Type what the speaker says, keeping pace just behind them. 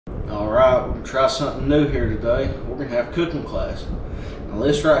Alright, we're going to try something new here today. We're going to have a cooking class. Now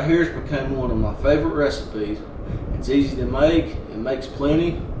this right here has become one of my favorite recipes. It's easy to make, it makes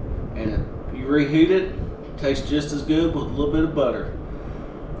plenty, and if you reheat it, it tastes just as good with a little bit of butter.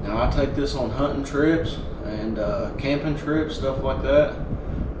 Now I take this on hunting trips and camping trips, stuff like that,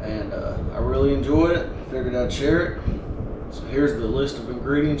 and I really enjoy it. Figured I'd share it. So here's the list of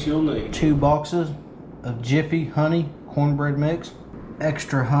ingredients you'll need. 2 boxes of Jiffy honey cornbread mix.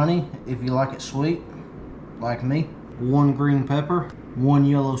 Extra honey if you like it sweet, like me. 1 green pepper, 1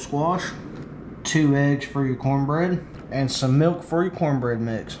 yellow squash, 2 eggs for your cornbread, and some milk for your cornbread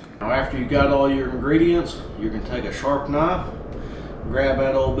mix. Now after you got all your ingredients, you're going to take a sharp knife, grab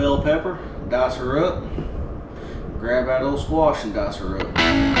that old bell pepper, dice her up, grab that old squash and dice her up.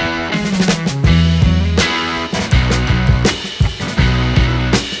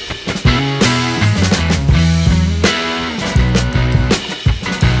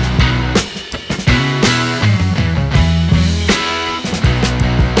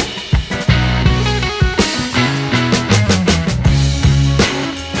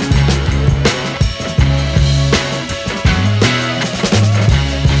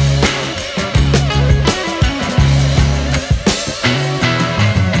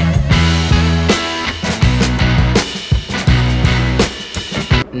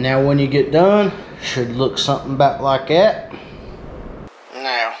 Now when you get done, should look something about like that.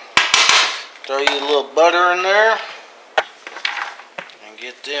 Now, throw you a little butter in there and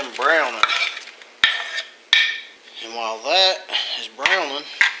get them browning. And while that is browning,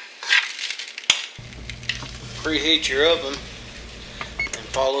 preheat your oven and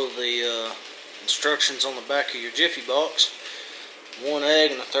follow the instructions on the back of your Jiffy box. 1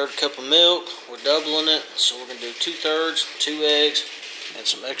 egg and 1/3 cup of milk. We're doubling it, so we're going to do 2/3, 2 eggs, and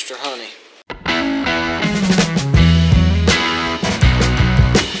some extra honey.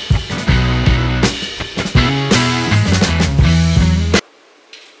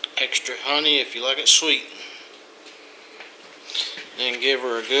 Extra honey if you like it sweet. Then give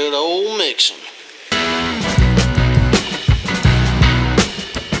her a good old mixing.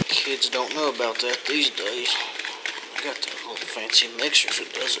 Kids don't know about that these days. They got their little fancy mixers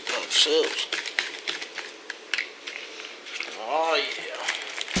that does it by themselves. Oh yeah.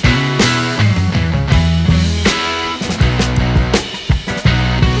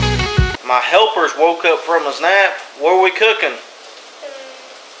 My helpers woke up from his nap. What are we cooking?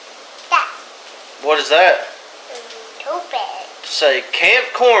 That. What is that? Cornbread. Say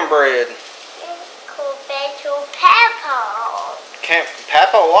camp cornbread. Cornbread to Papa.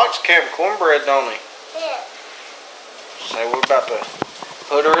 Papa likes camp cornbread, don't he? Yeah. So we're about to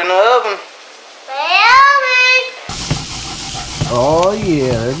put her in the oven. Oh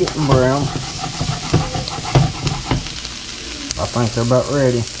yeah, they're getting brown. I think they're about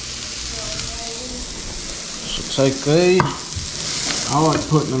ready. So take these. I like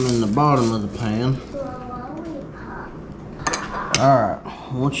putting them in the bottom of the pan. Alright,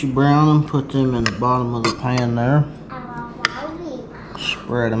 once you brown them, put them in the bottom of the pan there.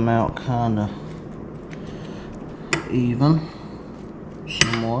 Spread them out kind of even,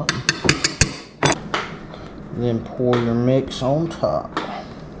 somewhat. Then pour your mix on top.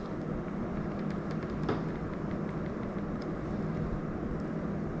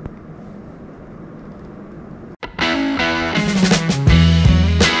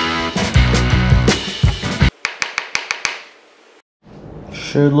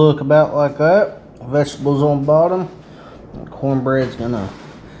 Should look about like that. Vegetables on bottom. The cornbread's gonna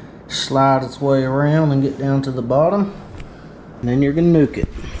slide its way around and get down to the bottom. And then you're gonna nuke it.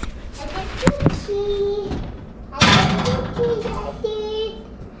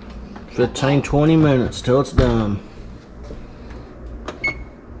 15-20 minutes till it's done.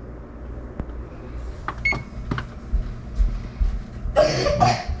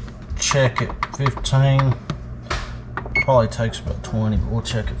 Check it 15. Probably takes about 20, but we'll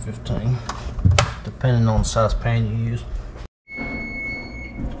check it 15, depending on the size pan you use.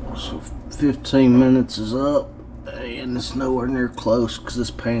 So 15 minutes is up, and it's nowhere near close because this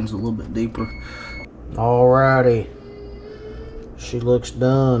pan's a little bit deeper. Alrighty, she looks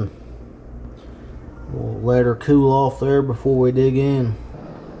done. We'll let her cool off there before we dig in.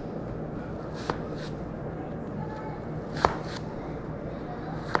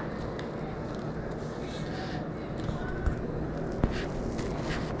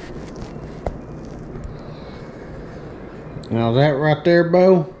 Now that right there,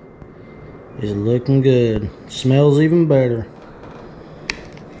 Bo, is looking good. Smells even better.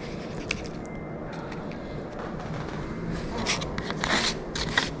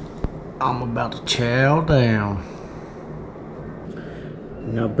 I'm about to chow down.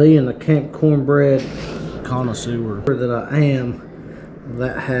 Now, being a Camp Cornbread connoisseur that I am,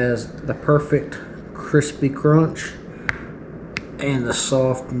 that has the perfect crispy crunch and the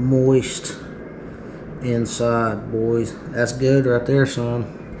soft, moist inside, boys. That's good right there,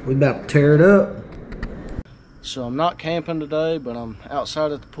 son. We about to tear it up. So I'm not camping today, but I'm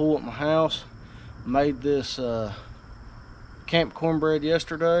outside at the pool at my house. Made this Camp Cornbread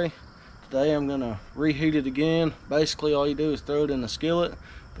yesterday. Today I'm gonna reheat it again. Basically all you do is throw it in the skillet,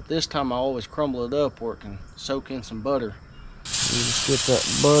 but this time I always crumble it up where it can soak in some butter. You just get that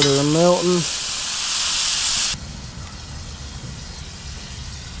butter melting.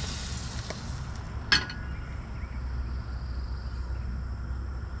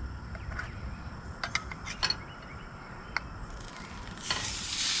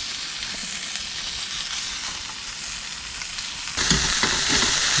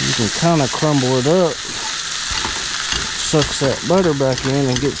 You can kind of crumble it up, sucks that butter back in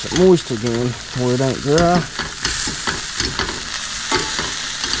and gets it moist again where it ain't dry.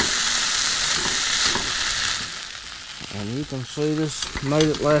 And you can see this, made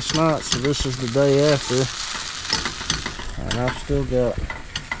it last night, so this is the day after. And I've still got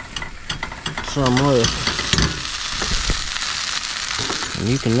some left. And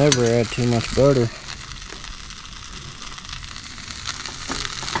you can never add too much butter.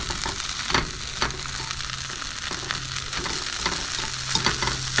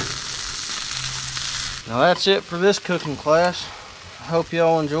 Now that's it for this cooking class. I hope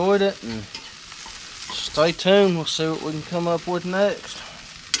y'all enjoyed it, and stay tuned. We'll see what we can come up with next.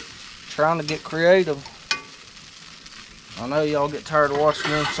 Trying to get creative. I know y'all get tired of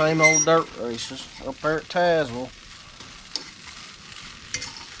watching them same old dirt races up there at Tazewell.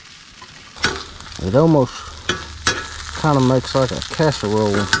 It almost kind of makes like a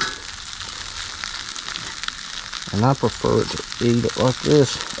casserole. And I prefer to eat it like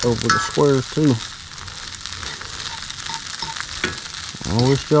this over the squares too. I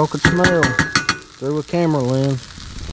wish y'all could smell through a camera lens.